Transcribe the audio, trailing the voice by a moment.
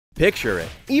Picture it.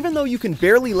 Even though you can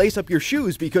barely lace up your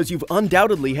shoes because you've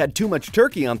undoubtedly had too much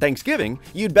turkey on Thanksgiving,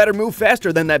 you'd better move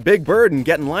faster than that big bird and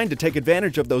get in line to take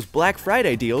advantage of those Black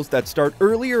Friday deals that start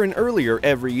earlier and earlier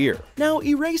every year. Now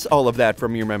erase all of that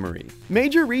from your memory.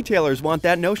 Major retailers want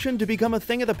that notion to become a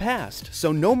thing of the past,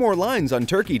 so no more lines on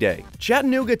Turkey Day.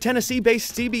 Chattanooga,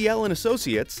 Tennessee-based CBL &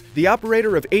 Associates, the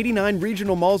operator of 89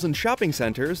 regional malls and shopping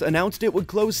centers, announced it would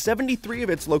close 73 of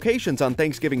its locations on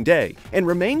Thanksgiving Day and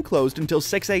remain closed until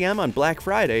 6 a.m. on Black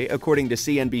Friday, according to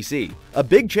CNBC. A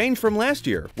big change from last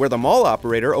year, where the mall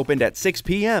operator opened at 6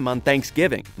 p.m. on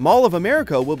Thanksgiving. Mall of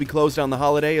America will be closed on the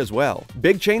holiday as well.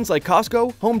 Big chains like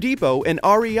Costco, Home Depot, and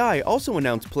REI also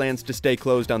announced plans to stay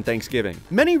closed on Thanksgiving.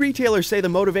 Many retailers say the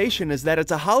motivation is that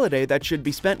it's a holiday that should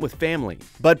be spent with family.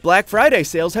 But Black Friday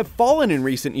sales have fallen in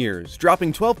recent years,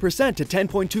 dropping 12% to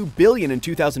 $10.2 billion in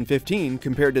 2015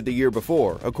 compared to the year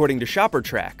before, according to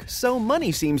ShopperTrack, so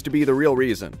money seems to be the real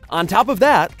reason. On top of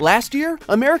that, last year,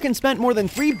 Americans spent more than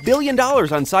 $3 billion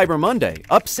on Cyber Monday,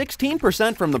 up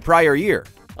 16% from the prior year.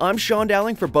 I'm Sean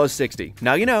Dowling for Buzz60.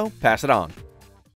 Now you know, pass it on.